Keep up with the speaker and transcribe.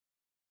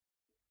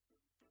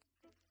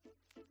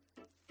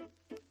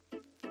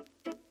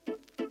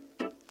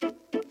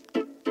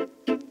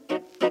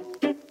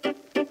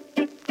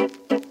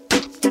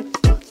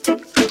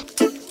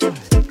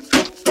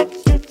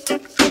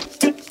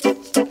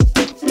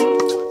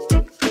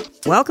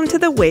Welcome to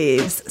The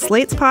Waves,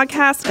 Slate's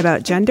podcast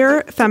about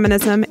gender,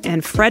 feminism,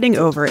 and fretting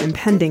over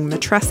impending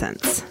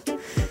matrescence.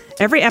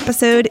 Every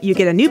episode, you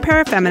get a new pair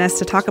of feminists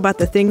to talk about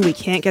the thing we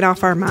can't get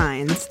off our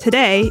minds.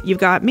 Today, you've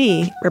got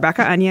me,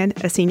 Rebecca Onion,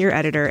 a senior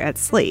editor at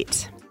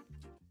Slate.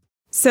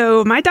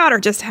 So my daughter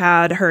just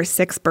had her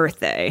 6th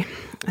birthday,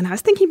 and I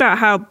was thinking about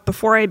how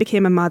before I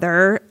became a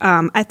mother,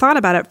 I thought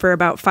about it for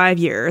about 5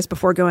 years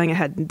before going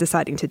ahead and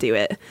deciding to do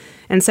it.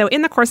 And so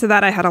in the course of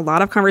that, I had a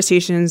lot of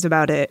conversations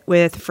about it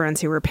with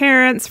friends who were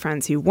parents,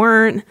 friends who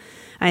weren't.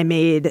 I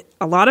made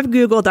a lot of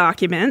Google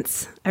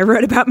documents. I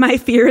wrote about my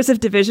fears of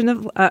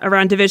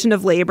around division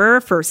of labor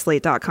for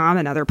Slate.com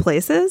and other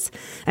places.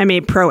 I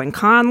made pro and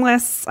con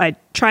lists. I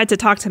tried to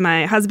talk to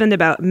my husband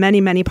about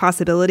many, many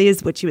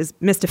possibilities, which he was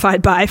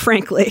mystified by,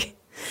 frankly.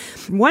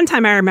 One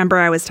time I remember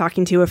I was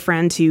talking to a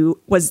friend who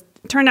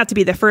turned out to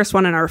be the first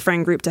one in our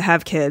friend group to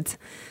have kids.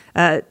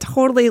 A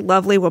totally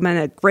lovely woman,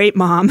 a great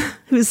mom,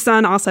 whose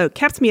son also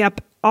kept me up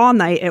all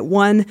night at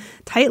one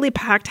tightly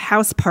packed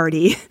house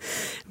party,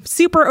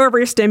 super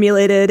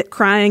overstimulated,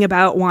 crying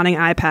about wanting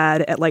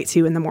iPad at like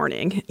 2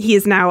 a.m. He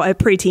is now a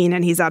preteen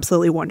and he's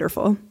absolutely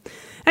wonderful.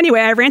 Anyway,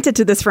 I ranted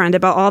to this friend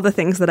about all the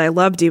things that I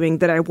love doing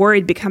that I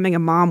worried becoming a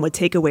mom would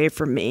take away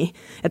from me.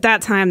 At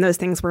that time, those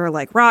things were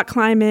like rock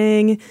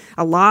climbing,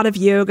 a lot of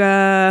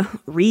yoga,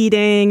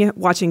 reading,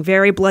 watching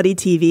very bloody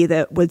TV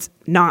that was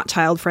not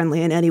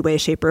child-friendly in any way,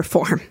 shape, or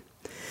form.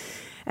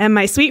 And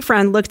my sweet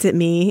friend looked at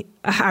me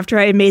after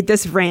I made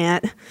this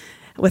rant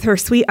with her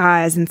sweet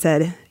eyes and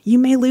said, "You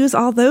may lose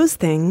all those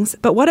things,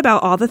 but what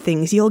about all the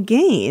things you'll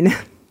gain?"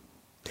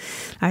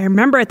 I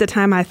remember at the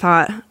time I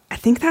thought, I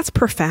think that's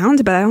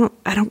profound, but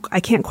I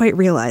can't quite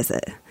realize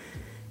it.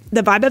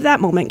 The vibe of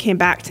that moment came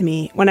back to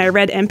me when I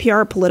read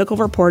NPR political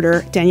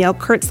reporter Danielle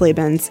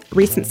Kurtzleben's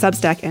recent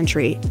Substack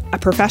entry, "A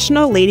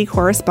Professional Lady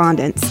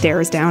Correspondent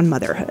Stares Down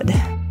Motherhood."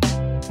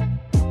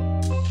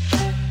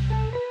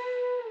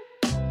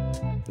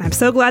 I'm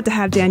so glad to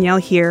have Danielle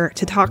here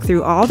to talk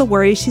through all the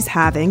worries she's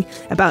having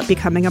about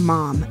becoming a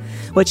mom,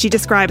 which she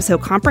describes so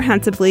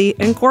comprehensively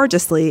and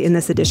gorgeously in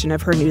this edition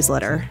of her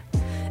newsletter.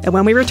 And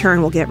when we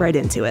return, we'll get right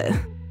into it.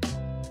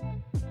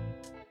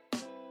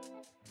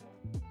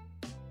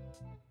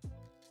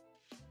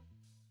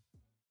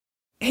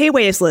 Hey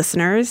Waves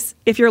listeners,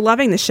 if you're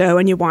loving the show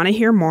and you want to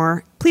hear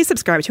more, please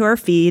subscribe to our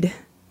feed.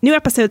 New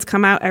episodes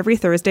come out every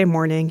Thursday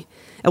morning.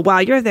 And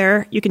while you're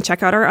there, you can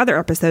check out our other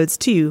episodes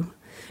too.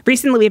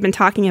 Recently, we've been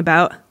talking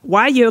about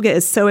why yoga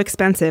is so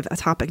expensive, a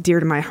topic dear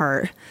to my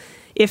heart,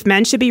 if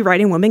men should be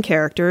writing women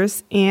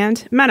characters,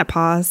 and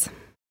menopause.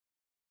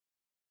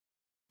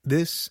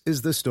 This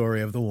is the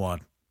story of the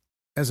one.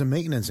 As a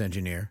maintenance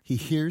engineer, he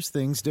hears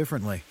things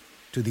differently.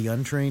 To the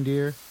untrained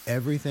ear,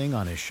 everything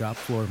on his shop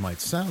floor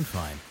might sound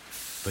fine,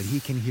 but he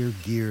can hear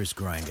gears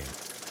grinding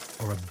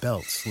or a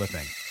belt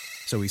slipping.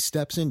 So he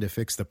steps in to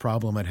fix the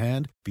problem at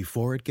hand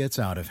before it gets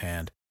out of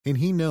hand. And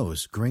he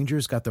knows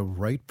Grainger's got the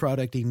right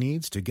product he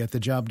needs to get the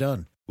job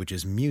done, which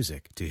is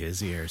music to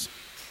his ears.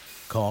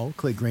 Call,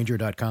 click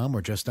Grainger.com,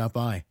 or just stop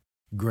by.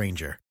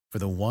 Grainger, for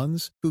the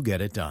ones who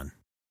get it done.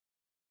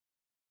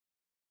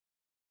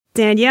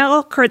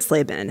 Danielle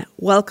Kurtzleben,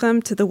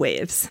 welcome to The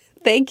Waves.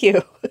 Thank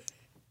you.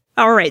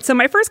 All right, so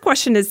my first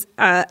question is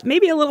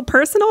maybe a little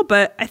personal,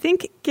 but I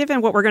think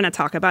given what we're going to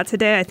talk about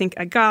today, I think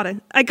I gotta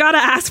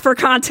ask for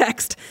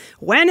context.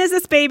 When is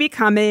this baby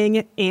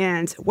coming,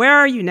 and where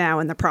are you now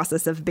in the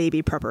process of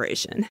baby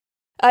preparation?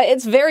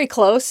 It's very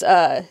close.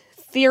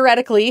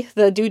 Theoretically,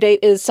 the due date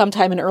is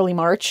sometime in early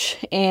March,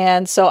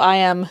 and so I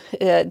am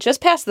just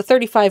past the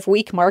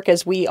 35-week mark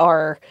as we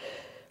are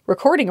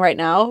recording right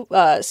now.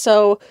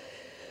 So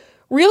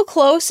real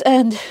close,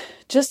 and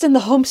just in the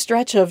home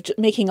stretch of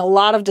making a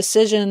lot of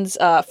decisions.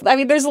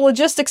 There's the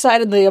logistics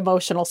side and the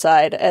emotional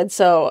side. And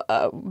so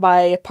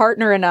my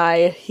partner and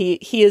I,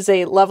 he is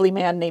a lovely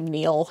man named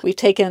Neil. We've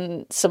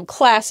taken some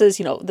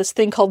classes, this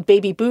thing called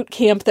Baby Boot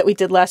Camp that we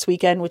did last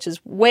weekend, which is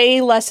way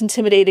less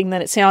intimidating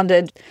than it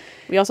sounded.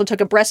 We also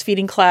took a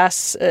breastfeeding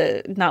class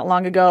not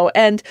long ago.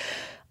 And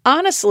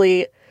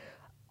honestly,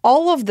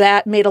 all of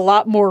that made a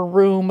lot more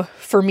room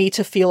for me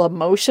to feel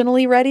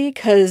emotionally ready,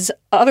 because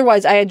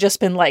otherwise I had just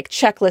been like,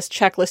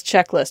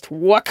 checklist.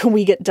 What can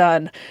we get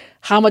done?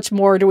 How much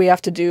more do we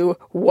have to do?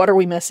 What are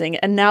we missing?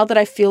 And now that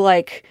I feel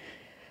like,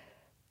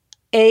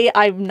 A,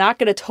 I'm not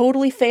going to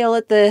totally fail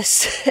at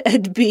this,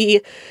 and B,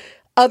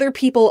 other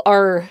people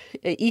are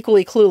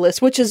equally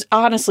clueless, which is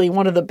honestly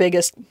one of the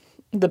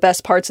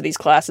best parts of these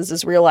classes,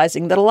 is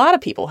realizing that a lot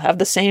of people have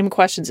the same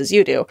questions as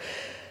you do.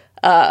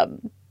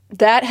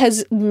 That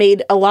has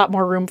made a lot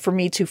more room for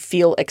me to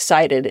feel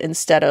excited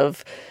instead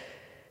of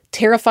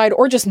terrified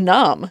or just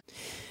numb.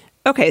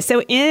 Okay,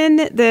 so in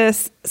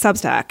this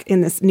Substack,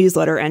 in this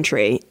newsletter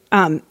entry,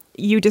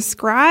 you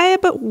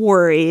describe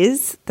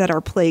worries that are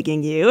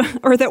plaguing you,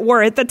 or that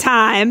were at the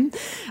time.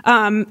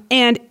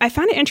 And I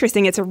found it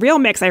interesting. It's a real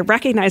mix. I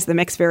recognize the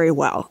mix very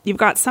well. You've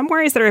got some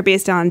worries that are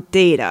based on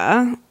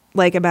data,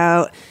 like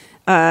about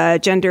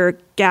gender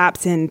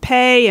gaps in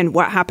pay and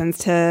what happens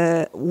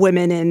to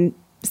women in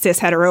cis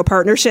hetero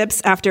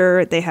partnerships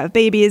after they have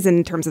babies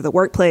in terms of the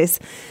workplace.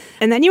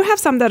 And then you have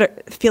some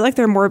that feel like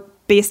they're more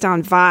based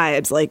on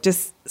vibes, like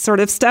just sort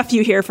of stuff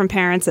you hear from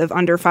parents of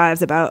under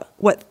fives about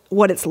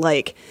what it's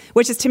like,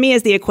 which is to me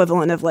is the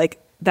equivalent of like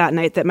that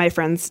night that my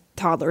friend's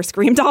toddler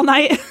screamed all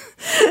night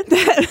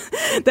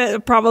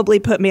that probably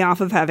put me off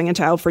of having a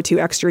child for 2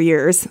 extra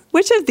years.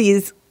 Which of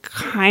these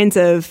kinds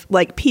of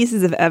like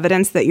pieces of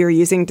evidence that you're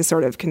using to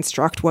sort of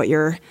construct what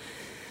you're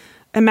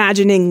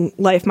imagining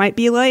life might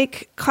be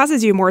like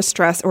causes you more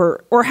stress,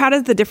 or how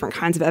does the different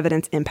kinds of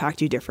evidence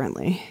impact you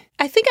differently?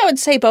 I think I would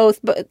say both,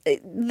 but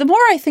the more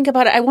I think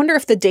about it, I wonder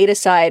if the data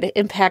side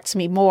impacts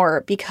me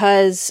more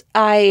because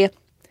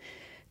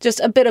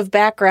just a bit of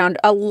background,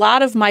 a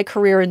lot of my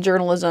career in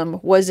journalism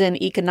was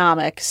in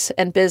economics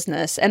and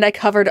business, and I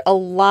covered a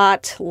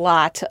lot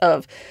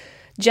of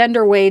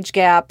gender wage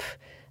gap,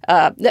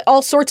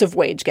 all sorts of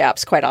wage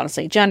gaps, quite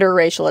honestly, gender,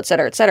 racial, et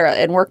cetera,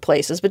 in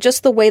workplaces, but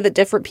just the way that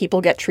different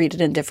people get treated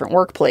in different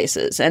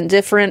workplaces and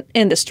different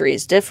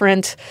industries,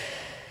 different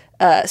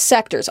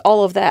sectors,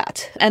 all of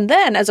that. And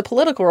then as a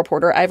political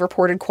reporter, I've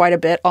reported quite a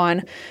bit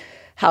on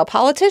how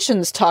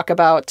politicians talk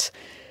about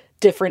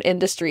different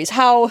industries,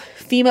 how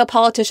female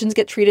politicians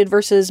get treated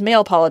versus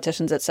male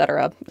politicians, et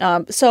cetera.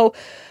 So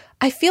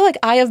I feel like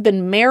I have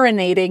been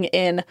marinating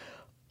in,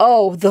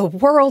 oh, the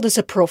world is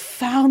a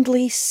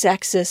profoundly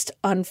sexist,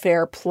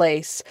 unfair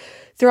place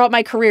throughout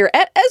my career,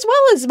 as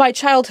well as my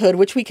childhood,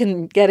 which we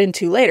can get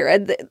into later.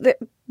 And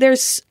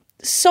there's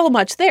so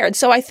much there. And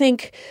so I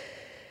think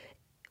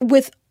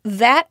with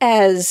that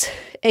as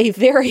a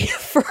very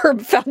firm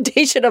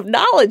foundation of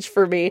knowledge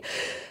for me,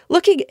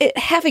 looking at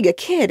having a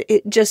kid,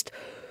 it just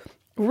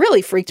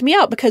really freaked me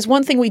out because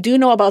one thing we do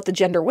know about the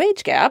gender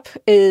wage gap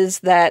is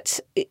that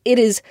it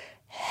is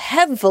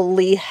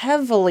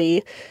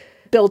heavily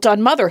built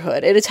on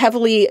motherhood. It is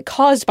heavily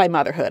caused by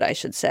motherhood, I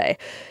should say.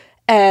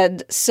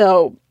 And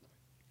so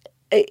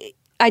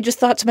I just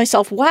thought to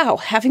myself, wow,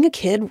 having a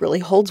kid really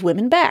holds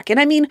women back. And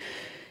I mean,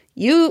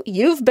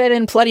 you've been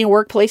in plenty of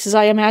workplaces,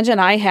 I imagine.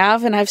 I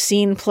have, and I've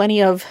seen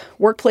plenty of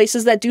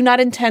workplaces that do not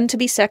intend to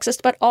be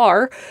sexist, but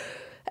are.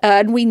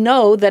 And we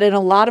know that in a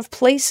lot of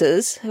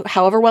places,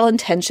 however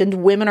well-intentioned,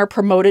 women are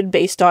promoted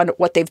based on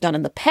what they've done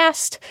in the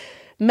past.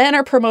 Men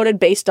are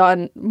promoted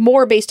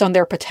more based on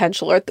their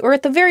potential, or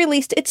at the very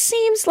least, it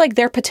seems like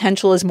their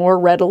potential is more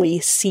readily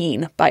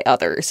seen by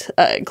others,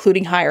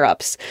 including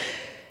higher-ups.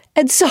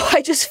 And so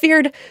I just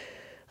feared,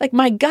 like,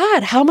 my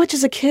God, how much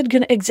is a kid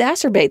going to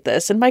exacerbate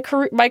this? And my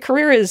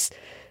career is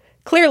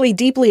clearly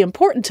deeply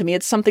important to me.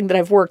 It's something that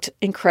I've worked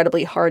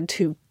incredibly hard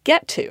to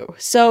get to.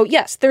 So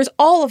yes, there's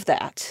all of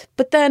that.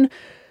 But then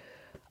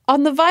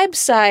on the vibe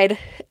side,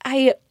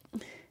 I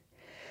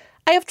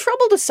have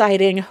trouble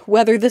deciding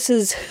whether this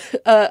is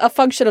a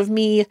function of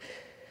me,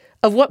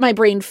 of what my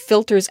brain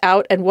filters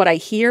out and what I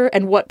hear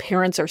and what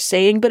parents are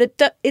saying. But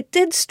it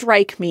did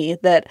strike me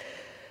that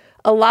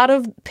a lot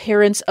of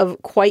parents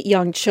of quite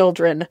young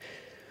children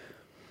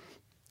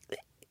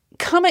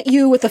come at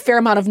you with a fair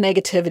amount of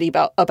negativity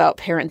about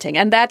parenting.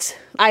 And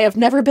I have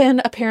never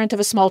been a parent of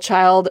a small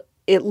child.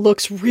 It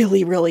looks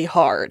really, really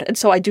hard. And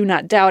so I do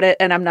not doubt it,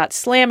 and I'm not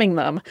slamming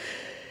them.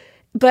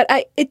 But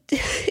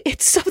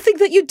it's something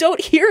that you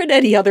don't hear in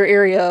any other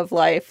area of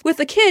life. With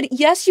a kid,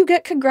 yes, you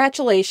get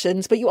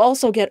congratulations, but you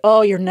also get,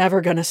 oh, you're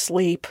never going to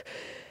sleep.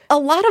 A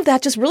lot of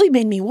that just really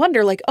made me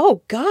wonder, like,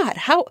 oh, God,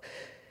 how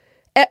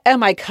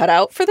am I cut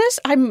out for this?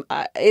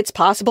 It's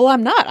possible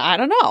I'm not. I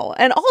don't know.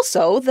 And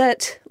also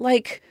that,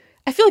 like,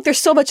 I feel like there's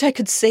so much I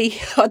could say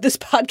on this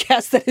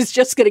podcast that is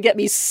just going to get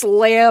me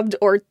slammed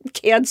or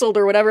canceled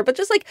or whatever. But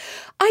just like,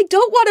 I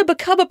don't want to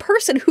become a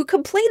person who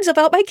complains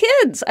about my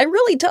kids. I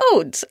really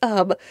don't.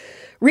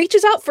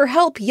 Reaches out for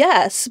help,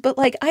 yes. But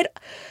like,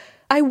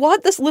 I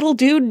want this little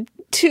dude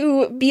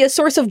to be a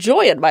source of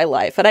joy in my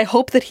life. And I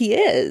hope that he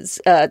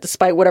is,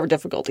 despite whatever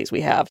difficulties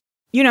we have.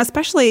 You know,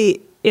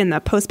 especially in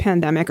the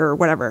post-pandemic or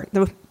whatever,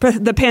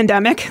 the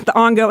pandemic, the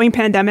ongoing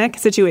pandemic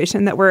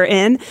situation that we're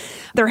in,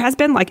 there has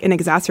been like an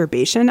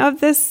exacerbation of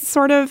this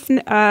sort of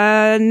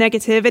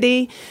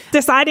negativity.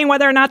 Deciding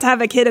whether or not to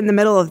have a kid in the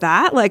middle of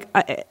that, like,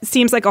 it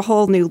seems like a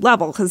whole new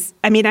level. Because,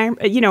 I mean,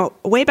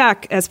 way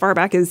back, as far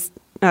back as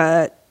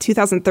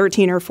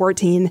 2013 or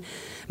 14,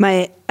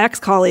 my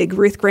ex-colleague,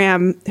 Ruth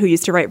Graham, who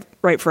used to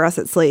write for us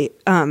at Slate,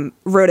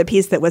 wrote a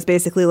piece that was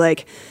basically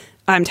like,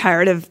 I'm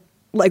tired of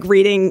like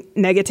reading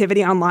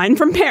negativity online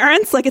from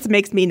parents. Like, it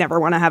makes me never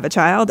want to have a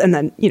child. And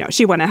then,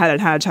 she went ahead and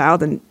had a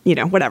child and,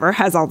 whatever,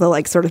 has all the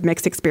like sort of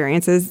mixed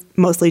experiences,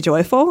 mostly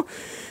joyful.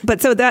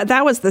 But so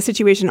that was the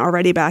situation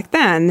already back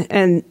then.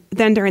 And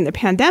then during the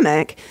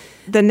pandemic,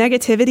 the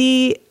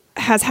negativity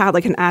has had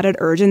like an added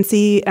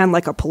urgency and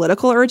like a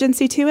political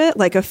urgency to it,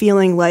 like a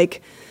feeling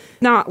like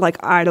not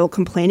like idle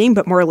complaining,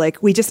 but more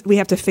like we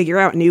have to figure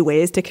out new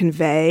ways to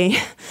convey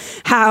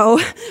how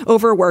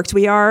overworked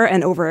we are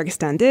and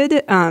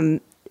overextended. And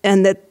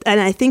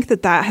I think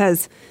that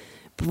has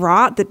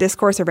brought the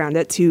discourse around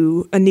it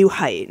to a new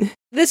height.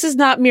 This is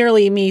not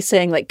merely me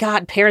saying like,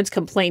 God, parents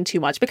complain too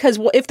much, because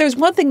if there's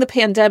one thing the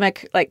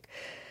pandemic, like,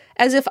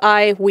 as if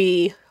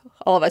we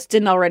all of us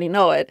didn't already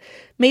know it,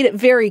 made it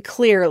very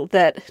clear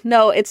that,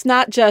 no, it's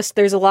not just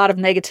there's a lot of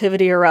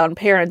negativity around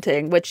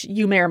parenting, which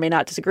you may or may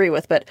not disagree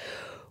with, but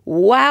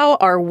wow,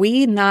 are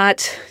we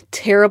not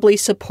terribly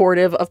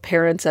supportive of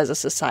parents as a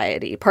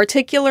society,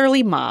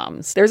 particularly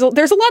moms? There's a lot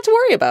to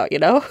worry about, you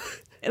know?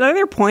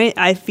 Another point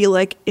I feel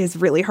like is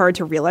really hard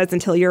to realize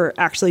until you're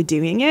actually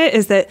doing it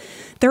is that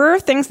there are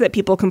things that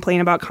people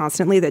complain about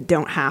constantly that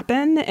don't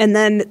happen. And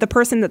then the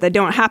person that they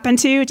don't happen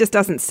to just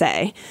doesn't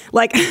say.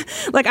 Like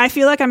I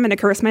feel like I'm going to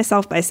curse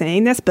myself by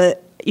saying this,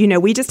 but, you know,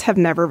 we just have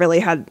never really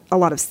had a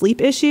lot of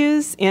sleep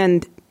issues.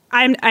 And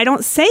I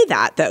don't say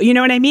that, though. You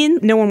know what I mean?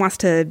 No one wants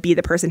to be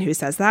the person who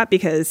says that,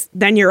 because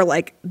then you're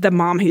like the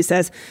mom who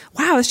says,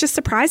 wow, it's just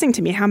surprising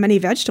to me how many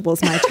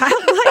vegetables my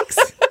child likes.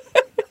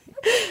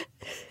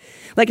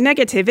 Like,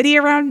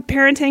 negativity around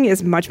parenting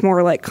is much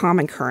more like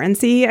common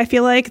currency, I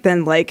feel like,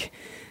 than like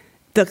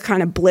the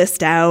kind of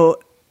blissed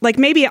out, like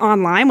maybe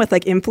online with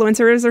like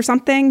influencers or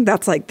something.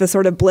 That's like the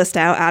sort of blissed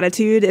out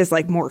attitude is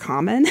like more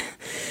common.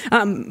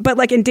 But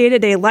like in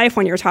day-to-day life,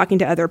 when you're talking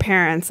to other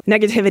parents,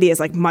 negativity is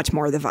like much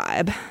more the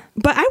vibe.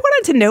 But I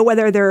wanted to know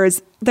whether there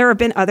have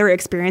been other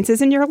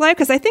experiences in your life,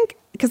 because I think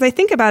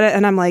about it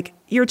and I'm like,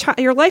 your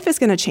life is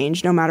going to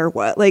change no matter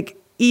what. Like,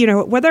 you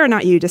know, whether or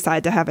not you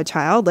decide to have a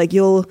child, like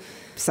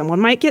someone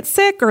might get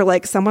sick, or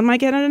like someone might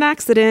get in an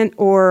accident,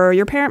 or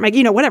your parent might,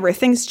 you know, whatever.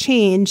 Things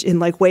change in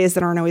like ways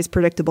that aren't always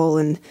predictable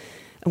and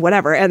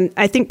whatever. And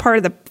I think part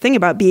of the thing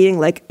about being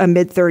like a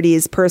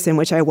mid-30s person,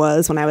 which I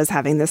was when I was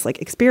having this like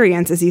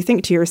experience, is you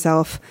think to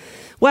yourself,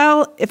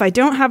 well, if I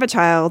don't have a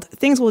child,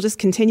 things will just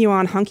continue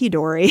on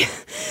hunky-dory.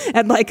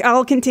 And like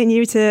I'll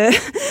continue to,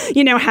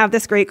 you know, have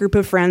this great group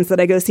of friends that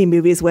I go see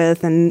movies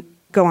with and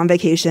go on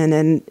vacation,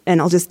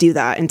 and I'll just do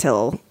that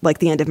until like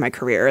the end of my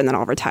career, and then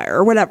I'll retire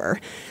or whatever.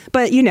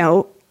 But, you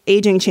know,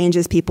 aging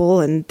changes people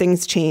and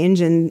things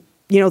change, and,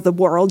 you know, the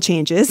world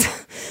changes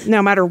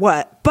no matter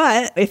what.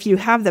 But if you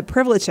have the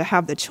privilege to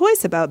have the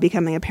choice about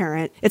becoming a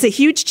parent, it's a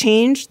huge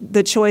change,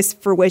 the choice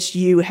for which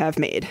you have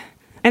made.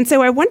 And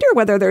so I wonder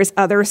whether there's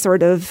other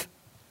sort of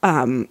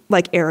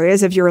like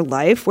areas of your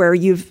life where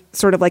you've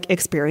sort of like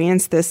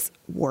experienced this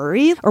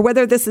worry, or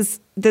whether this is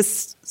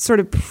this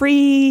sort of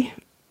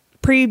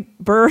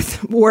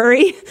pre-birth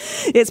worry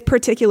is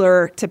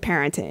particular to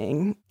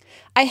parenting.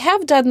 I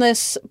have done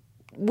this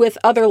with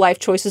other life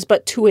choices,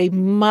 but to a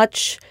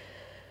much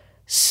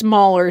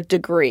smaller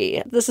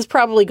degree. This is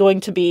probably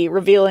going to be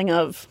revealing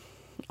of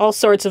all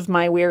sorts of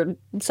my weird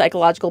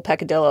psychological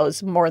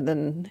peccadillos, more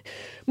than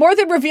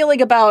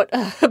revealing about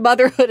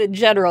motherhood in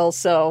general.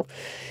 So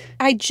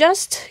I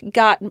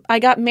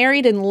got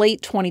married in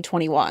late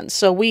 2021.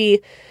 So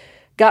we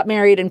got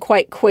married and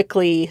quite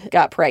quickly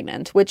got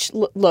pregnant, which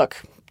look,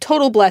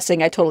 total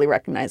blessing. I totally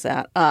recognize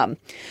that.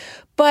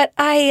 But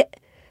I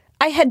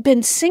had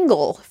been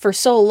single for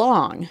so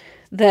long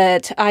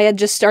that I had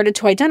just started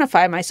to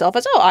identify myself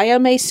as, I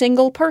am a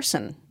single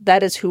person.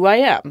 That is who I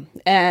am.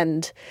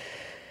 And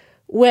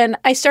when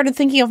I started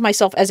thinking of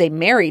myself as a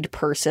married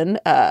person,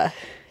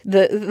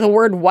 the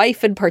word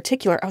wife in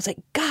particular, I was like,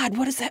 God,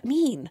 what does that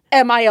mean?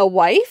 Am I a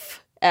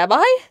wife? Am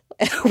I?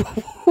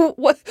 How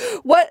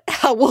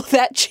will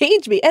that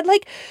change me? And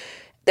like,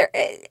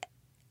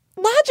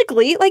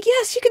 logically, like,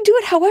 yes, you can do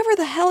it however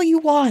the hell you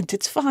want.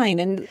 It's fine.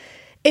 And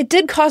it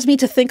did cause me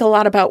to think a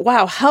lot about,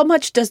 wow, how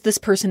much does this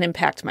person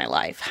impact my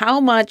life?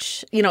 How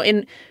much, you know,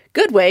 in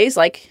good ways,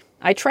 like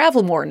I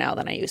travel more now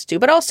than I used to,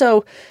 but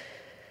also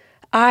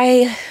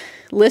I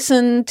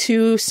listen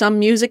to some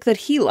music that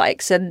he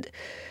likes. And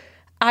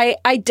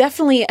I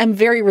definitely am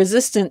very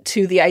resistant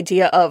to the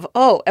idea of,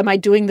 am I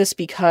doing this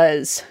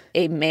because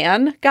a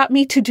man got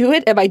me to do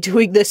it? Am I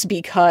doing this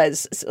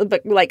because,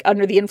 like,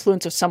 under the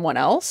influence of someone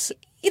else?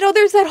 You know,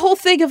 there's that whole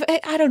thing of,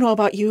 I don't know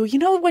about you, you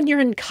know, when you're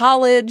in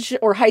college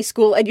or high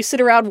school and you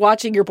sit around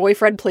watching your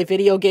boyfriend play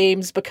video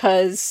games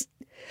because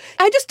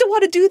I just don't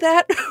want to do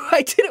that.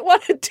 I didn't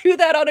want to do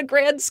that on a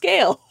grand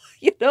scale.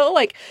 You know,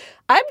 like,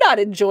 I'm not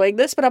enjoying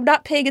this, but I'm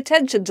not paying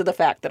attention to the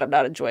fact that I'm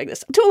not enjoying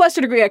this. To a lesser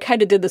degree, I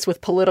kind of did this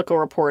with political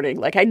reporting.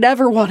 Like, I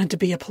never wanted to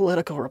be a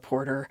political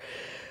reporter.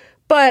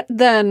 But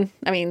then,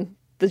 I mean,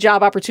 the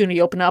job opportunity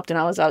opened up and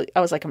I was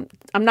like,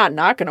 I'm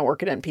not going to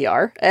work at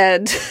NPR.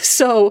 And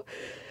so,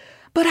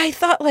 but I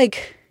thought,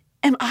 like,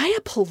 am I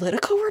a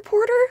political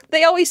reporter?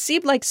 They always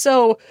seemed like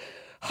so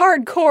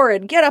hardcore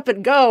and get up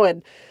and go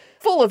and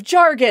full of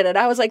jargon. And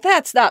I was like,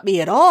 that's not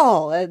me at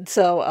all. And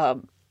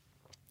so,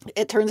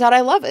 it turns out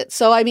I love it.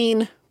 So, I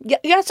mean,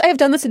 yes, I have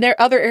done this in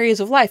other areas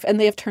of life and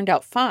they have turned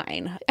out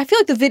fine. I feel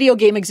like the video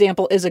game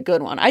example is a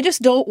good one. I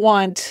just don't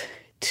want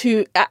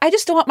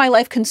my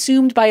life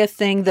consumed by a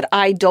thing that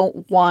I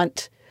don't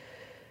want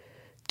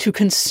to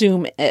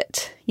consume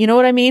it. You know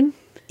what I mean?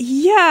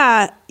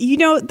 Yeah, you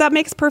know, that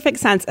makes perfect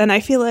sense. And I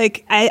feel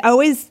like I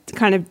always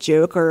kind of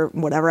joke or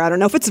whatever. I don't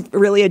know if it's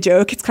really a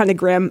joke. It's kind of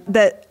grim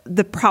that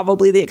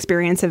probably the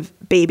experience of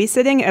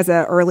babysitting as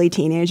an early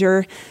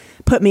teenager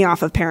put me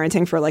off of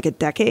parenting for like a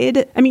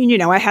decade. I mean, you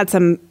know, I had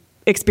some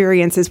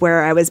experiences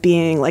where I was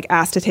being like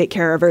asked to take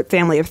care of a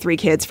family of 3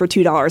 kids for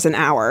 $2 an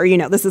hour.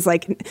 This is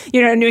like,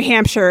 New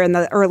Hampshire in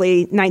the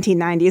early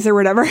 1990s or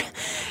whatever.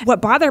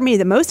 What bothered me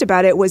the most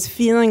about it was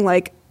feeling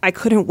like I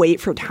couldn't wait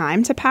for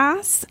time to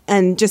pass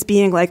and just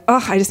being like,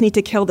 oh, I just need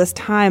to kill this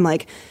time.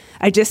 Like,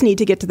 I just need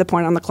to get to the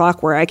point on the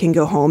clock where I can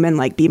go home and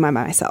like be by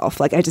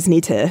myself. Like, I just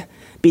need to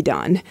be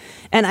done.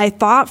 And I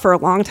thought for a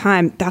long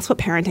time, that's what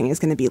parenting is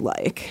going to be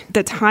like.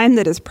 The time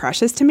that is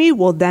precious to me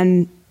will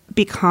then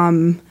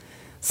become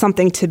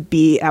something to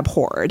be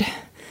abhorred,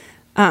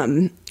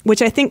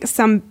 which I think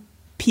some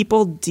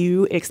people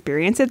do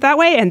experience it that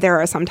way. And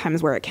there are some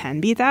times where it can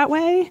be that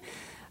way.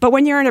 But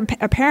when you're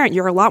a parent,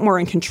 you're a lot more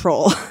in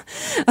control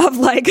of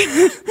like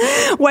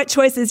what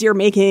choices you're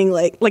making,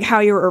 like how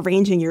you're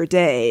arranging your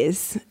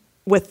days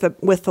with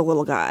the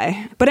little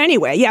guy. But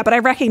anyway, yeah, but I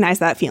recognize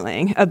that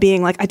feeling of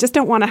being like, I just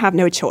don't want to have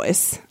no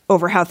choice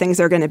over how things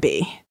are going to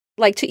be.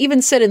 Like to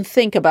even sit and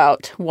think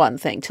about one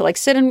thing, to like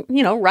sit and,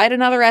 write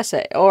another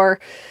essay or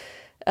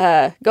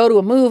go to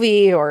a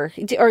movie or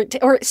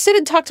sit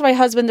and talk to my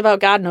husband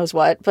about God knows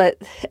what.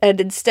 And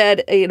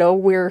instead,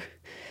 we're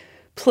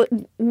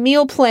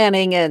meal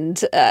planning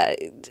and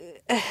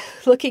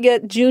looking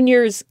at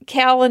Junior's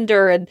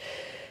calendar and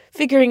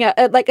figuring out,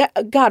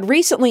 God,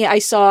 recently I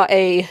saw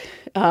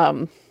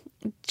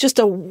just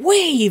a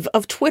wave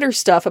of Twitter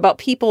stuff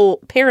about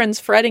parents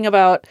fretting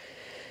about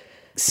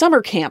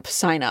summer camp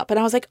sign up. And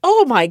I was like,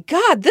 oh my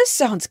God, this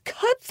sounds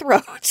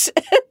cutthroat.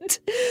 And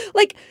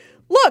like,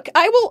 look,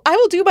 I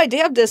will do my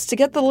damnedest to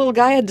get the little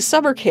guy into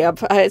summer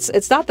camp.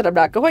 It's not that I'm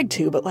not going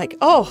to, but like,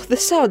 oh,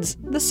 this sounds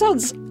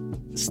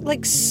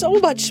like so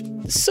much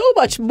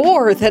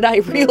more than I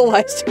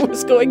realized it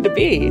was going to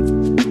be.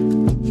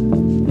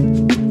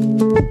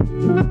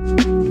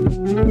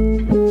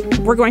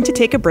 We're going to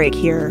take a break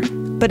here,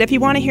 but if you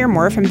want to hear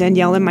more from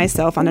Danielle and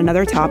myself on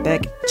another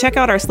topic, check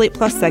out our Slate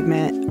Plus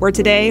segment, where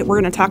today we're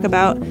going to talk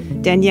about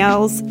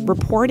Danielle's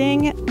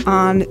reporting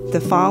on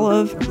the fall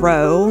of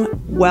Roe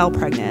while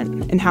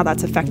pregnant and how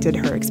that's affected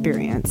her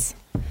experience.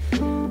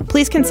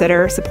 Please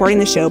consider supporting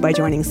the show by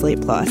joining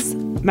Slate Plus.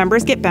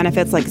 Members get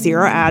benefits like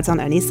 0 ads on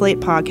any Slate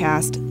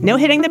podcast, no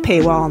hitting the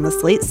paywall on the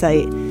Slate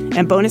site,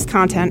 and bonus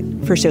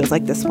content for shows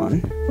like this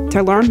one.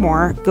 To learn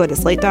more, go to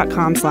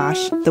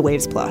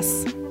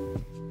slate.com/thewavesplus.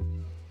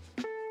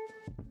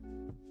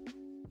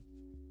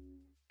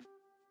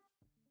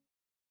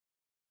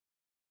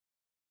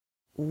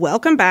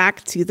 Welcome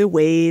back to The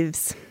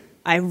Waves.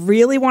 I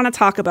really want to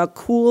talk about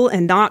cool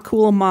and not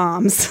cool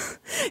moms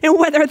and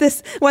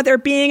whether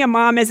being a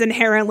mom is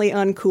inherently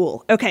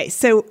uncool. Okay,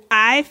 so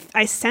I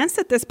sense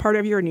that this part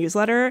of your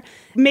newsletter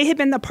may have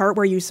been the part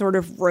where you sort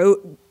of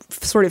wrote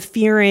sort of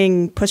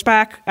fearing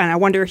pushback, and I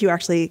wonder if you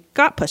actually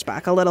got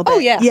pushback a little bit. Oh,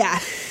 yeah. Yeah.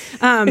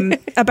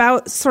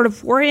 About sort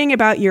of worrying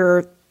about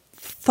your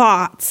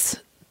thoughts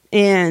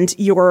and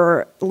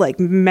your like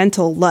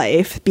mental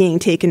life being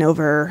taken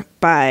over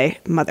by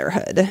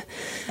motherhood.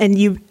 And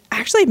you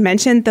actually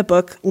mentioned the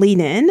book Lean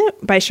In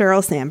by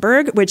Sheryl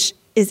Sandberg, which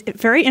is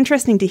very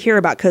interesting to hear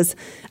about because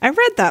I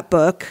read that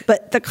book,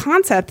 but the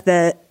concept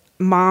that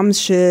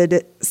moms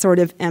should sort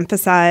of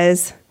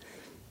emphasize,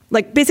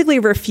 like basically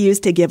refuse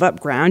to give up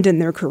ground in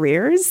their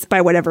careers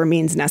by whatever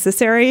means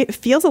necessary,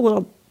 feels a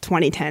little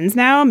 2010s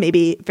now,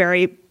 maybe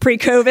very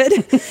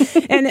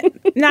pre-COVID. And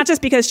not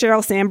just because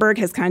Sheryl Sandberg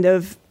has kind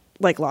of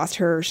like lost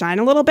her shine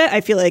a little bit.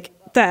 I feel like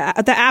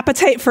the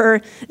appetite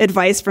for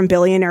advice from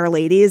billionaire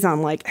ladies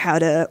on like how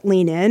to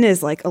lean in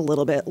is like a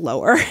little bit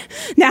lower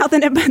now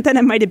than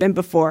it might have been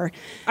before.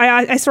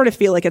 I sort of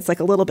feel like it's like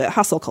a little bit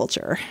hustle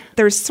culture.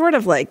 There's sort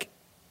of like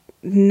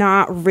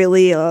not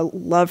really a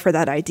love for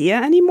that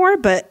idea anymore,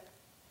 but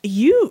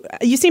you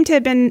seem to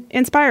have been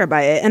inspired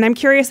by it. And I'm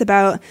curious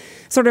about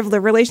sort of the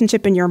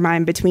relationship in your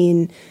mind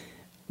between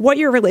what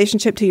your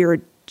relationship to your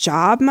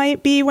job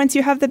might be once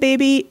you have the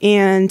baby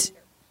and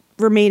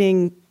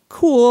remaining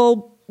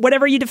cool,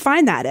 whatever you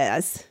define that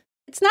as.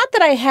 It's not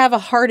that I have a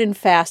hard and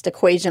fast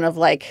equation of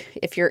like,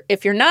 if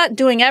you're not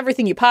doing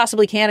everything you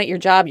possibly can at your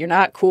job, you're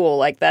not cool.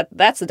 Like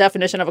that's the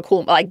definition of a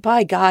cool, like,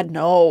 by God,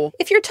 no.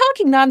 If you're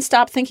talking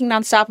nonstop, thinking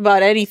nonstop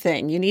about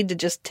anything, you need to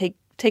just take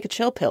a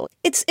chill pill.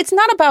 It's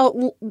not about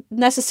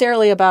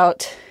necessarily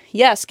about,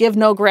 yes, give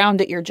no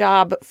ground at your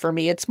job for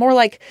me. It's more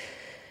like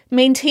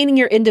maintaining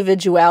your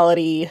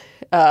individuality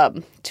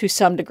to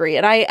some degree.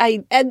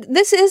 And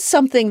this is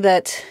something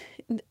that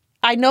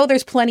I know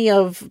there's plenty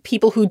of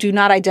people who do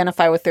not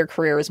identify with their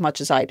career as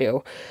much as I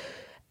do.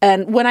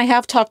 And when I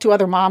have talked to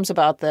other moms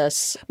about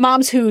this,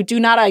 moms who do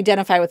not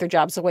identify with their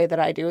jobs the way that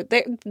I do,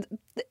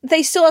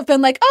 they still have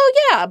been like, oh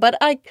yeah, but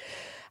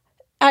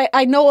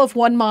I know of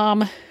one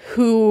mom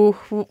who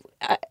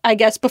I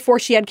guess before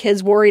she had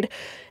kids worried,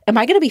 am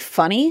I going to be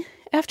funny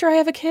after I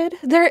have a kid?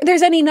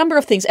 There's any number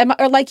of things.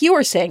 Or like you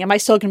were saying, am I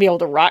still going to be able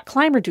to rock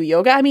climb or do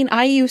yoga? I mean,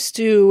 I used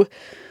to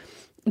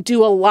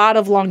do a lot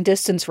of long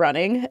distance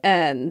running,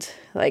 and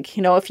like,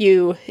 you know,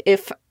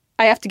 if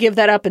I have to give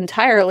that up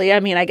entirely,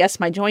 I mean, I guess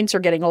my joints are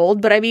getting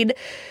old, but I mean,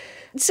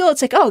 still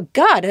it's like, oh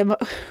God,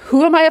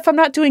 who am I if I'm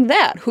not doing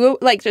that?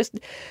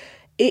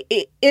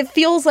 it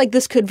feels like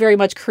this could very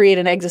much create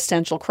an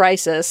existential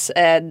crisis.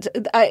 And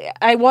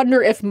I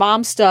wonder if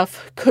mom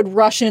stuff could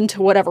rush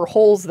into whatever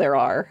holes there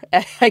are,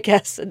 I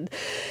guess,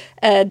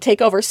 and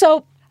take over.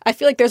 So I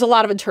feel like there's a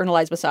lot of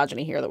internalized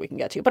misogyny here that we can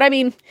get to. But I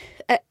mean,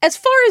 as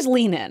far as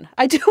Lean In,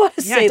 I do want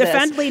to say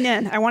defend Lean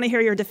In. I want to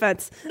hear your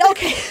defense.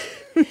 Okay.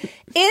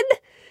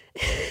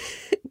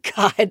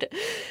 God,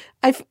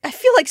 I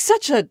feel like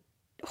such a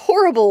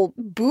horrible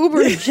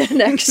boomer Gen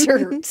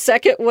Xer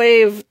second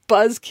wave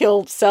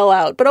buzzkill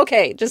sellout. But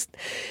okay,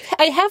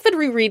 I have been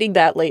rereading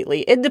that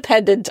lately,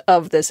 independent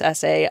of this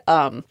essay,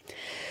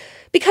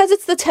 because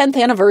it's the 10th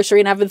anniversary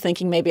and I've been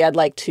thinking maybe I'd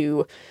like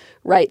to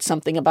write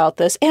something about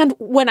this. And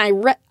when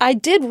I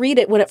did read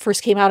it when it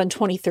first came out in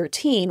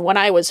 2013, when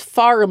I was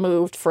far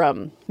removed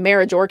from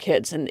marriage or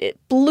kids, and it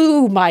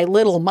blew my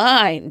little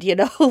mind,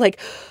 like,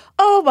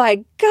 oh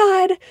my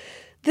God,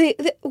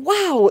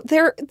 wow,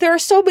 there are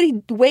so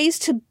many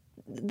ways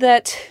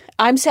that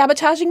I'm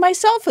sabotaging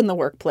myself in the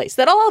workplace,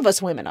 that all of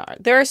us women are.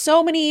 There are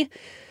so many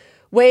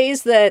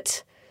ways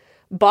that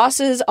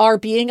bosses are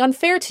being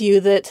unfair to you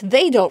that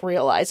they don't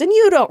realize and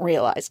you don't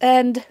realize.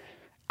 And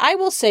I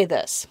will say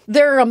this,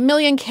 there are a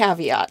million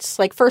caveats.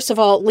 Like, first of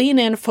all, Lean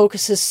In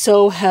focuses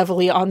so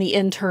heavily on the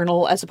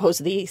internal as opposed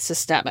to the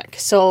systemic.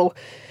 So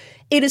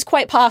it is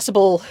quite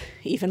possible,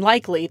 even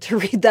likely, to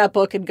read that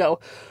book and go,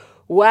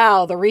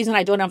 wow, the reason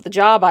I don't have the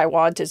job I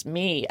want is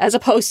me. As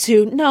opposed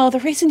to, no,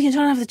 the reason you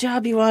don't have the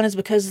job you want is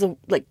because of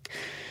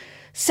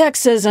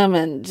sexism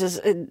and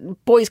just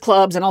boys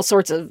clubs and all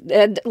sorts of,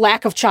 and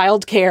lack of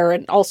childcare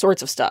and all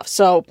sorts of stuff.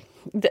 So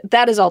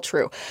that is all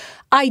true.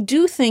 I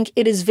do think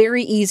it is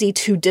very easy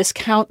to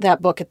discount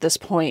that book at this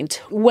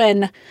point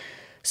when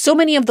so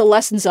many of the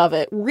lessons of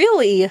it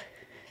really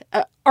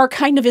are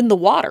kind of in the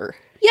water.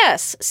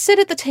 Yes, sit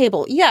at the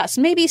table. Yes,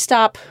 maybe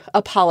stop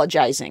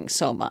apologizing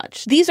so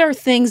much. These are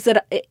things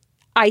that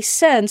I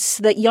sense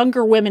that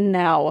younger women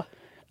now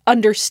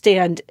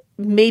understand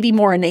maybe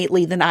more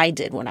innately than I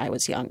did when I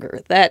was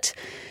younger. That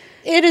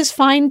it is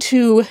fine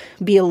to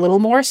be a little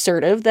more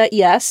assertive, that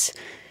yes,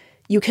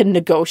 you can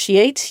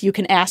negotiate, you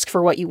can ask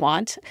for what you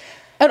want.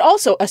 And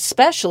also,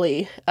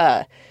 especially,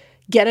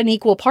 get an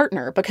equal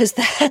partner, because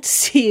that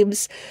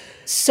seems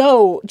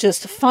so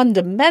just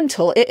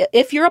fundamental.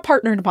 If you're a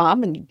partnered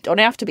mom, and you don't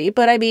have to be,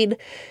 but I mean,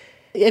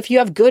 if you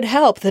have good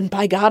help, then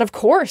by God, of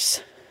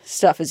course,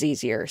 stuff is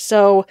easier.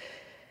 So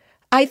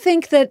I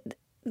think that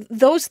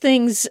those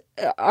things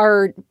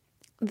are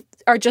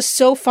just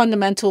so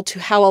fundamental to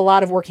how a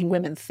lot of working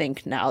women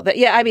think now. That,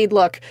 yeah, I mean,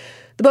 look,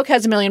 the book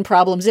has a million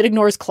problems. It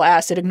ignores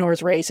class. It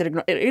ignores race. It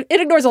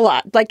ignores a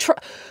lot. Like,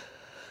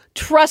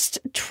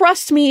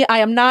 Trust me, I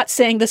am not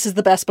saying this is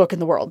the best book in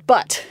the world,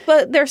 but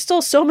there's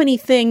still so many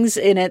things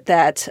in it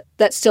that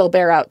still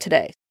bear out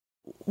today.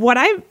 What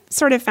I've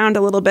sort of found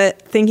a little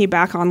bit thinking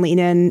back on Lean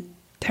In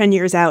 10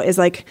 years out is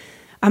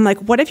I'm like,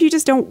 what if you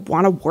just don't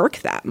want to work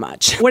that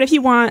much? What if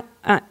you want,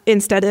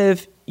 instead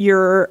of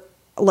your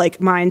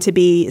mind to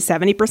be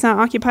 70%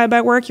 occupied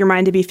by work, your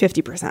mind to be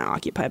 50%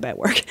 occupied by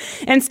work,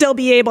 and still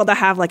be able to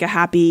have a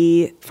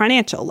happy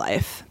financial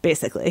life,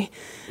 basically.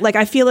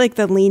 I feel like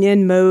the Lean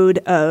In mode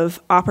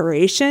of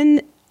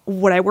operation,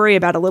 what I worry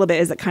about a little bit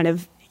is that kind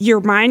of your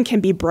mind can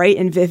be bright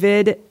and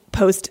vivid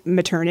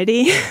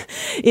post-maternity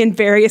in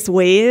various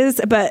ways.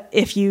 But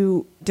if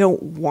you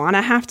don't want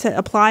to have to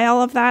apply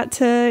all of that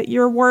to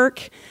your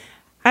work,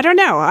 I don't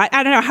know. I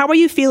don't know. How will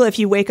you feel if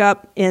you wake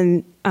up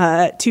in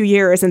 2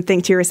 years and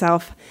think to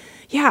yourself,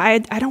 yeah,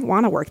 I don't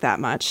want to work that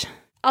much?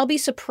 I'll be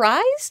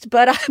surprised,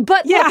 but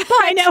yeah, look,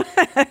 I know.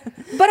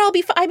 But I'll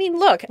be. I mean,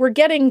 look, we're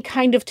getting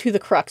kind of to the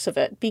crux of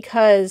it,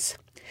 because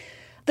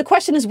the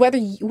question is whether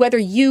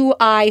you,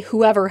 I,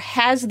 whoever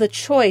has the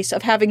choice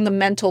of having the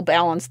mental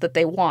balance that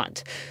they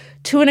want.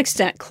 To an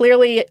extent,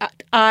 clearly,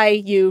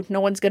 you, no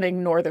one's going to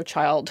ignore their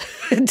child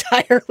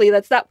entirely.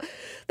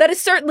 That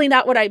is certainly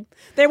not what I.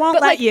 They won't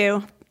let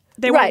you.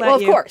 They won't let you. Right. Well,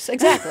 of course,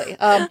 exactly.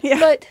 Yeah.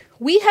 But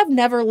we have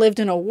never lived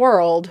in a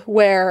world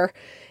where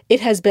it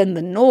has been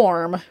the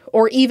norm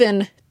or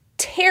even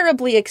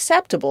terribly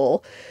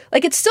acceptable.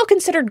 It's still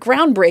considered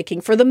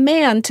groundbreaking for the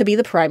man to be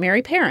the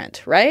primary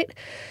parent, right?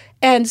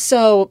 And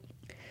so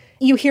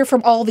you hear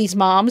from all these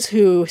moms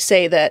who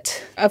say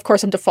that, of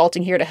course, I'm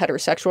defaulting here to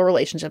heterosexual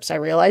relationships, I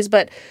realize,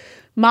 but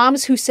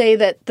moms who say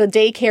that the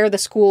daycare, the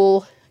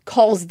school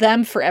calls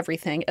them for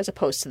everything as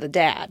opposed to the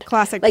dad.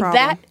 Classic problem.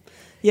 That.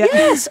 Yeah.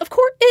 Yes, of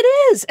course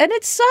it is. And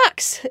it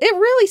sucks. It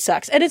really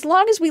sucks. And as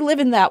long as we live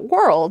in that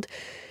world,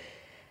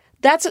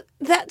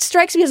 that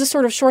strikes me as a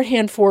sort of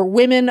shorthand for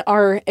women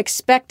are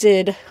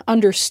expected,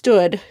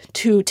 understood,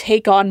 to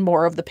take on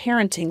more of the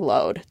parenting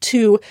load,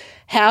 to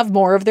have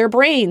more of their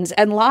brains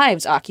and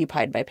lives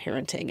occupied by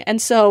parenting.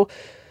 And so,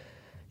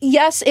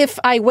 yes, if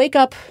I wake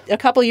up a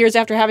couple years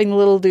after having the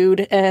little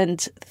dude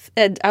and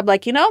I'm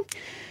like,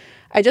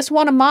 I just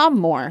want a mom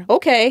more.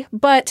 Okay,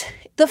 but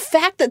the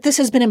fact that this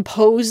has been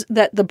imposed,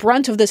 that the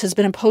brunt of this has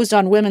been imposed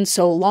on women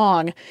so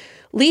long,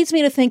 leads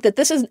me to think that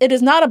it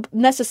is not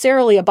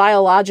necessarily a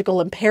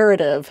biological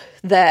imperative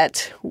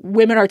that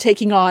women are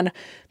taking on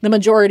the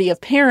majority of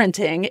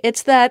parenting.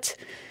 It's that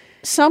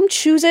some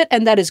choose it,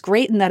 and that is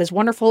great, and that is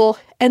wonderful,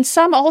 and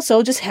some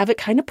also just have it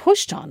kind of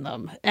pushed on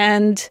them.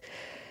 And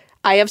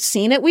I have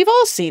seen it. We've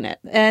all seen it.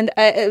 And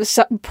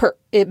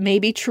it may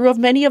be true of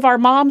many of our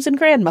moms and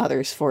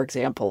grandmothers, for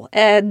example.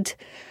 And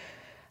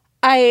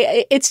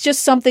it's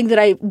just something that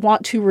I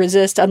want to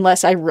resist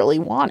unless I really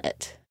want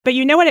it. But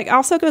you know what? It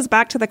also goes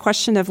back to the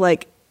question of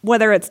like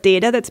whether it's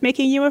data that's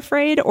making you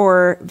afraid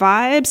or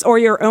vibes or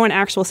your own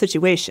actual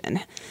situation.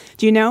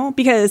 Do you know?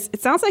 Because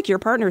it sounds like your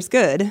partner's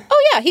good.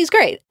 Oh yeah, he's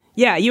great.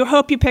 Yeah, you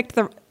hope you picked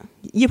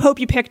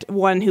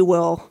one who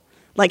will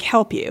like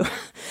help you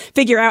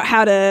figure out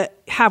how to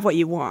have what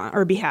you want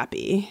or be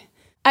happy.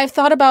 I've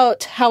thought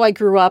about how I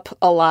grew up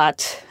a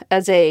lot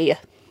as a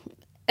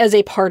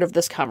part of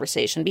this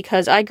conversation,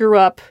 because I grew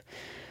up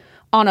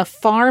on a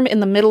farm in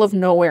the middle of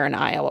nowhere in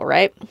Iowa,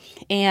 right?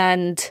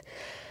 And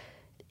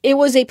it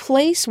was a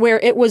place where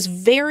it was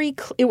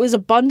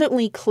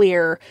abundantly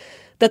clear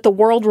that the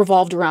world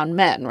revolved around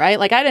men, right?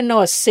 Like, I didn't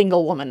know a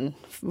single woman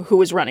who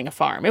was running a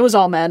farm. It was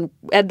all men,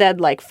 and then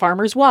like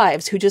farmers'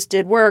 wives who just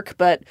did work,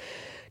 but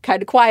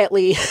kind of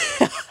quietly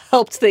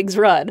helped things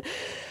run.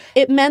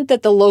 It meant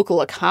that the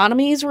local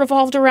economies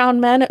revolved around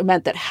men. It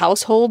meant that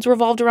households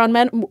revolved around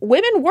men.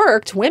 Women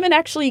worked. Women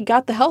actually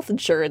got the health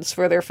insurance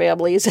for their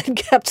families and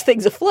kept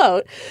things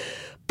afloat.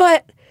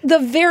 But the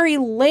very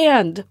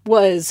land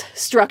was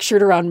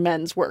structured around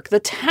men's work. The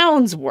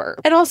towns were.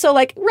 And also,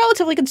 like,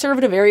 relatively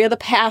conservative area. The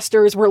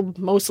pastors were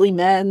mostly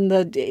men.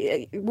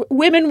 The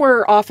women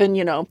were often,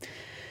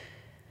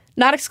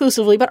 not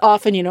exclusively, but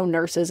often,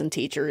 nurses and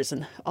teachers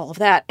and all of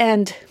that.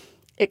 And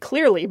it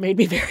clearly made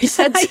me very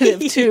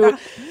sensitive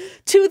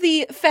to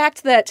the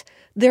fact that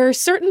there are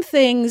certain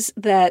things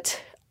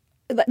that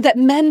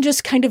men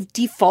just kind of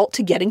default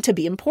to getting to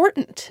be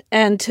important,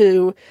 and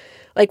to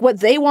like what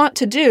they want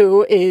to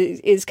do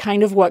is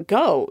kind of what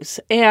goes.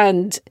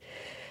 And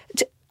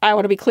I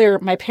want to be clear,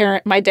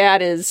 my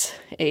dad is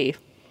a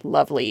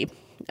lovely,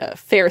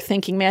 fair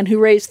thinking man who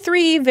raised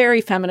 3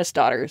 very feminist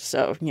daughters.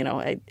 So,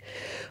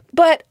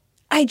 but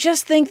I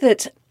just think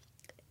that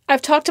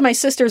I've talked to my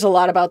sisters a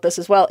lot about this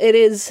as well. It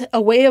is a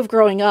way of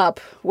growing up.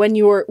 When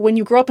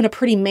you grow up in a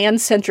pretty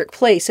man-centric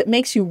place, it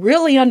makes you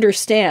really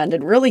understand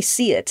and really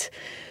see it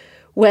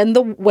when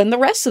the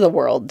rest of the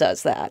world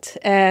does that.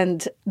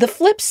 And the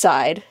flip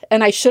side,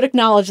 and I should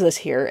acknowledge this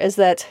here, is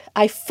that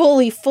I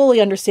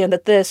fully understand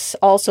that this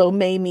also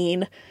may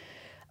mean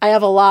I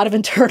have a lot of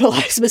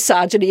internalized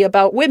misogyny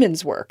about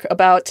women's work,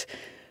 about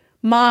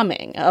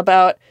momming,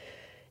 about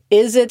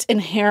is it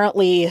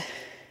inherently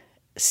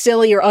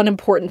silly or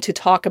unimportant to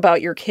talk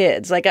about your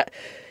kids? Like,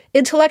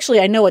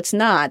 intellectually, I know it's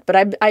not,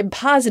 but I'm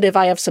positive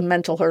I have some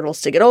mental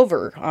hurdles to get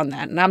over on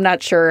that, and I'm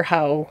not sure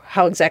how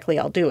exactly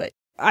I'll do it.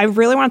 I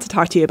really wanted to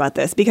talk to you about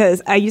this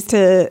because I used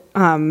to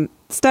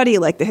study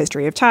like the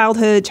history of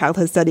childhood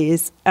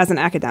studies as an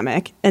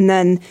academic, and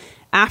then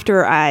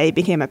after I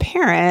became a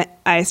parent,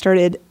 I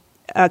started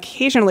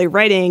occasionally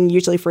writing,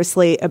 usually for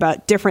Slate,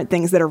 about different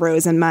things that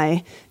arose in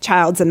my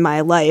child's and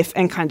my life,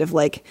 and kind of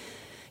like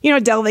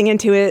delving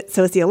into it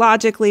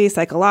sociologically,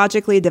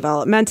 psychologically,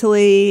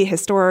 developmentally,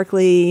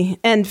 historically,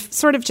 and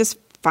sort of just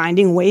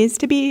finding ways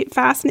to be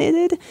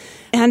fascinated.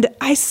 And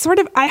I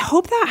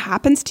hope that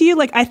happens to you.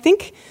 Like, I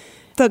think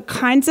the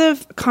kinds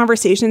of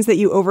conversations that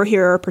you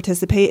overhear or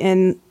participate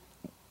in,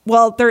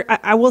 well,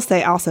 I will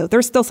say also,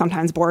 they're still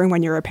sometimes boring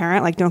when you're a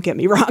parent, like, don't get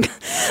me wrong.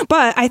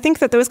 But I think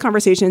that those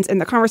conversations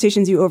and the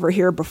conversations you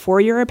overhear before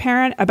you're a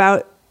parent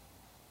about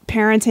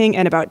parenting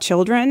and about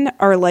children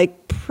are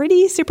like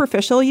pretty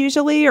superficial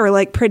usually, or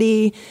like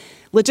pretty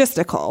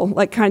logistical,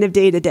 like kind of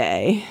day to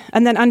day.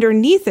 And then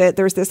underneath it,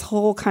 there's this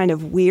whole kind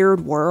of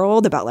weird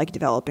world about like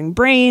developing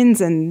brains.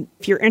 And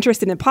if you're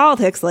interested in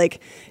politics, like,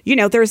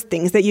 there's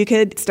things that you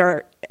could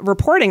start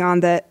reporting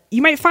on that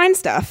you might find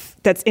stuff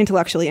that's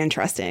intellectually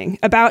interesting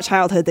about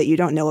childhood that you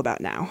don't know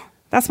about now.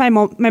 That's my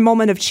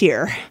moment of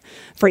cheer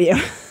for you.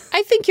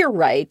 I think you're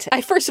right.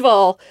 I, first of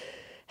all,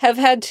 have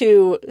had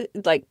to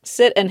like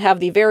sit and have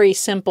the very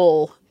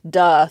simple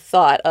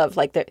thought of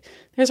like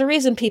there's a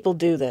reason people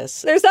do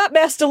this. There's not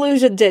mass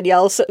delusion,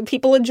 Danielle. So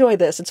people enjoy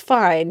this. It's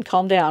fine.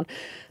 Calm down.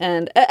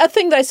 And a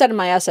thing that I said in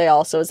my essay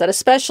also is that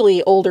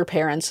especially older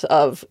parents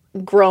of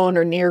grown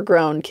or near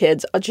grown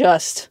kids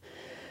just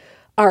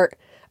are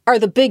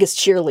the biggest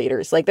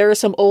cheerleaders. Like, there are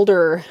some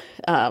older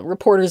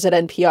reporters at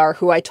NPR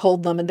who I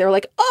told them, and they're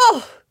like,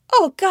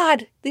 oh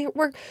God,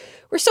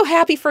 we're so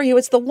happy for you.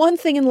 It's the one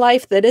thing in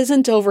life that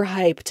isn't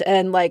overhyped.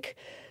 And like,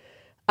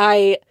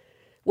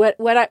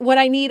 when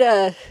I need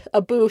a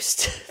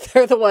boost,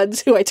 they're the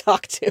ones who I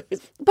talk to.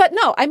 But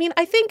no, I mean,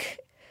 I think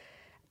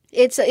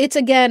it's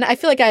again, I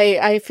feel like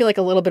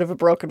a little bit of a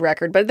broken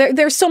record, but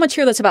there's so much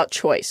here that's about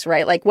choice,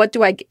 right? Like, what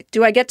do I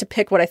get to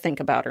pick what I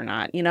think about or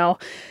not?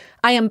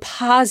 I am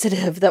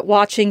positive that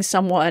watching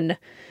someone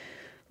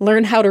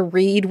learn how to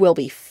read will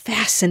be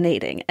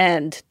fascinating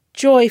and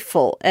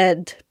joyful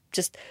and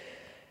just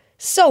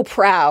so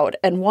proud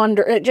and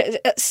wonder,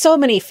 so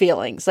many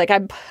feelings. Like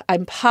I'm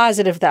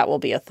positive that will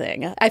be a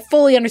thing. I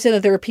fully understand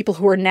that there are people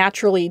who are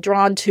naturally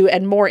drawn to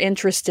and more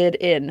interested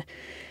in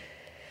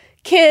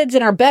kids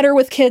and are better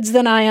with kids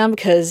than I am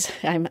because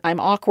I'm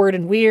awkward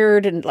and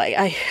weird, and like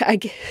I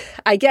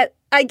get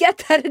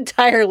that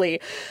entirely.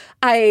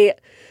 And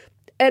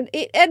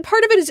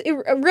part of it is, it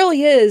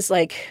really is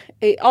like,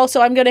 also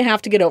I'm going to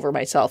have to get over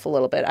myself a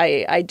little bit.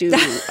 I do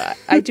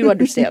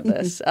understand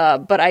this,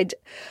 but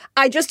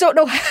I just don't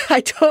know.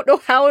 I don't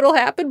know how it'll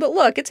happen. But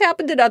look, it's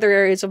happened in other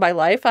areas of my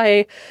life.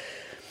 I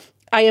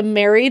am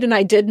married, and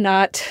I did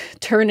not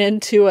turn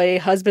into a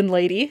husband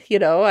lady. You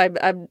know,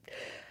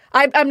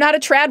 I'm not a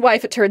trad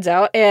wife, it turns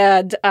out,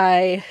 and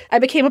I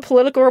became a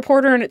political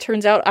reporter, and it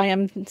turns out I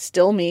am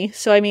still me.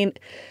 So, I mean,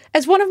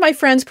 as one of my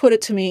friends put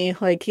it to me,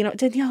 like, you know,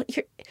 Danielle,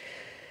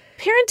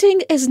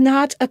 parenting is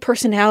not a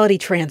personality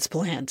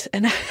transplant.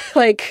 And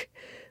like,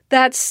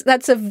 that's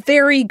a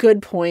very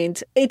good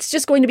point. It's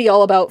just going to be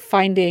all about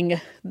finding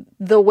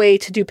the way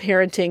to do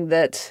parenting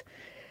that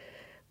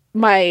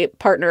my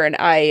partner and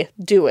I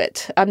do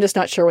it. I'm just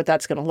not sure what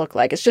that's going to look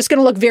like. It's just going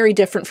to look very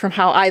different from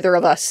how either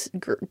of us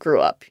grew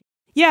up.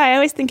 Yeah, I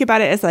always think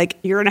about it as like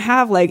you're going to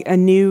have like a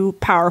new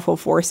powerful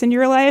force in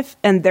your life,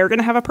 and they're going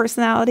to have a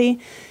personality,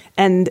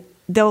 and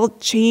they'll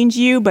change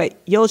you, but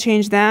you'll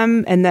change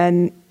them, and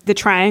then the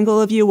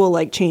triangle of you will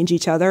like change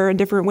each other in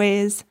different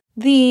ways.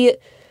 The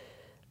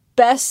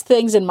best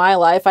things in my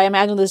life, I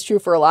imagine this is true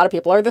for a lot of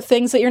people, are the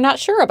things that you're not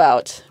sure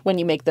about when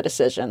you make the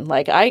decision.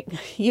 Like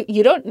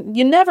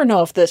you never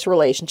know if this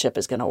relationship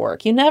is going to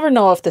work. You never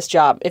know if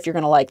you're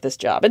going to like this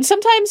job. And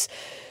sometimes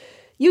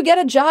you get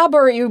a job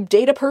or you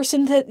date a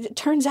person that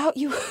turns out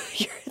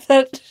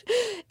that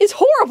is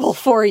horrible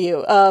for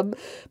you.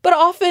 But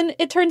often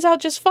it turns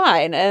out just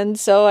fine. And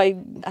so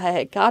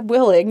I God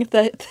willing,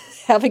 that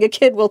having a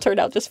kid will turn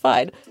out just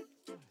fine.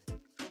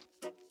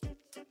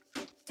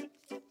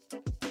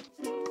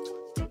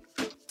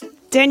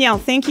 Danielle,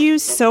 thank you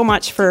so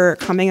much for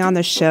coming on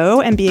the show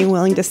and being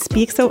willing to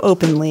speak so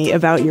openly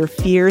about your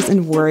fears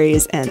and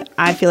worries. And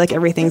I feel like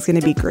everything's going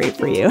to be great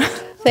for you.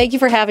 Thank you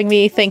for having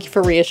me. Thank you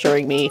for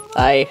reassuring me.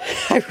 I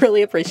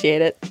really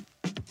appreciate it.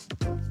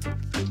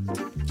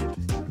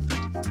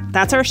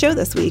 That's our show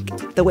this week.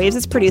 The Waves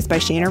is produced by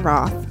Shana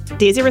Roth.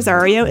 Daisy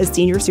Rosario is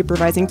senior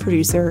supervising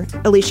producer.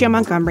 Alicia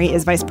Montgomery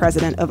is vice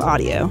president of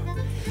audio.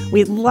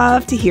 We'd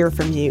love to hear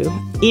from you.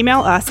 Email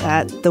us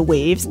at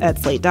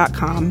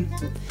thewaves@slate.com.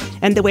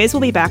 And The Waves will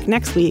be back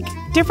next week.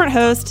 Different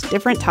host,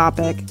 different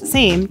topic,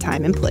 same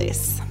time and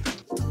place.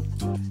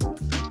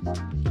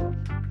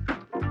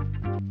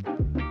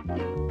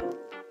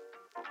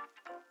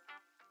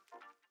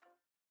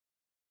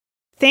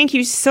 Thank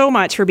you so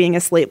much for being a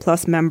Slate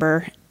Plus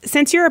member.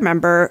 Since you're a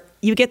member,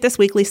 you get this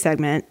weekly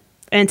segment.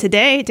 And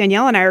today,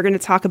 Danielle and I are going to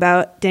talk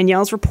about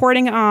Danielle's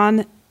reporting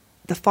on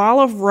the fall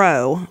of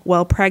Roe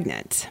while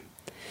pregnant.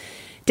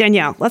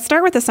 Danielle, let's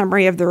start with a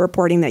summary of the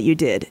reporting that you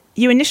did.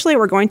 You initially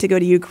were going to go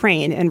to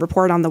Ukraine and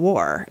report on the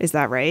war. Is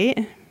that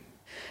right?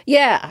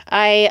 Yeah,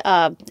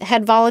 I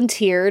had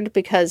volunteered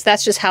because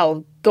that's just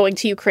how going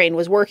to Ukraine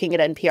was working at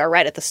NPR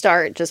right at the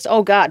start. Just,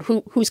 oh God,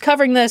 who's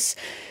covering this?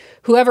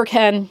 Whoever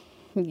can,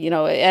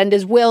 and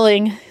is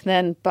willing,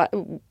 then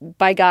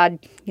by God,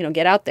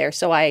 get out there.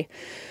 So I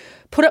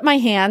put up my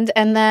hand,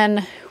 and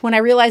then when I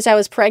realized I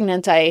was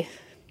pregnant, it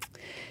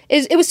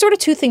was sort of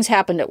two things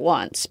happened at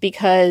once,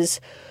 because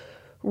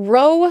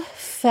Roe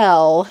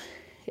fell,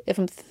 if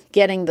I'm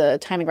getting the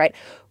timing right,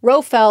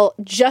 Roe fell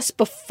just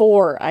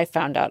before I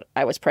found out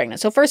I was pregnant.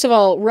 So first of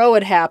all, Roe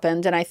had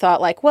happened, and I thought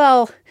like,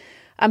 well,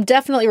 I'm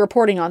definitely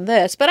reporting on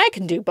this, but I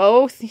can do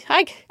both.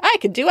 I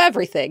could do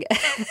everything.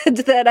 And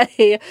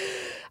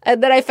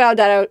then I found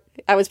out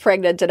I was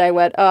pregnant, and I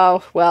went,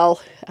 oh,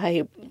 well,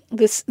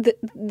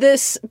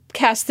 this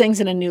cast things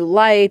in a new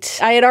light.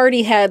 I had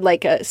already had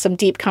some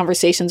deep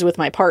conversations with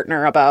my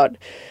partner about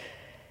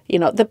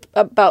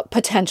about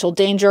potential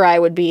danger I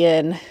would be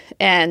in,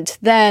 and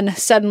then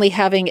suddenly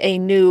having a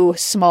new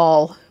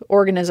small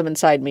organism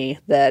inside me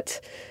that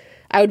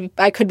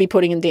I could be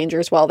putting in danger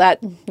as well. That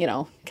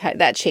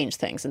that changed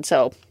things, and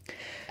so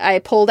I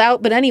pulled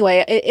out. But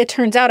anyway, it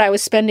turns out I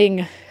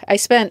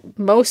spent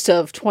most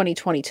of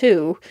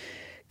 2022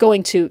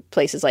 going to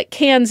places like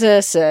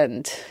Kansas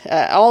and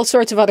all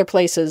sorts of other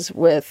places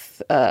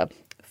with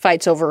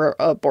fights over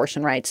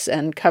abortion rights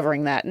and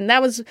covering that, and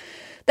that was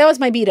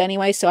my beat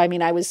anyway. So I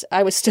mean, I was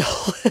still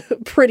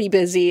pretty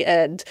busy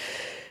and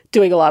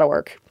doing a lot of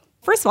work.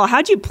 First of all,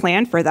 how'd you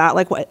plan for that?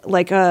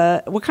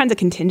 What kinds of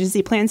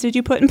contingency plans did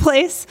you put in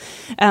place?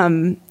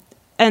 And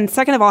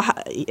second of all,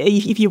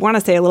 if you want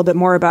to say a little bit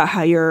more about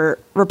how your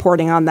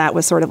reporting on that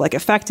was sort of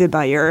affected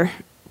by your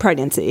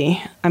pregnancy,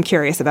 I'm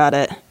curious about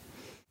it.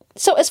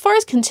 So as far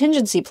as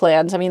contingency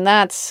plans, I mean,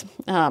 that's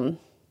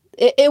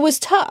it was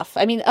tough.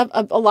 I mean,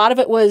 a lot of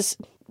it was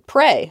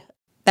pray.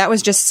 That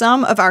was just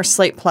some of our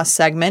Slate Plus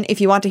segment.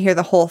 If you want to hear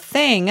the whole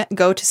thing,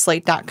 go to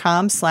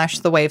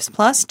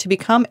slate.com/thewavesplus to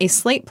become a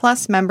Slate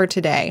Plus member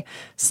today.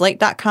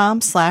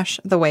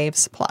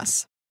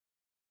 Slate.com/thewavesplus.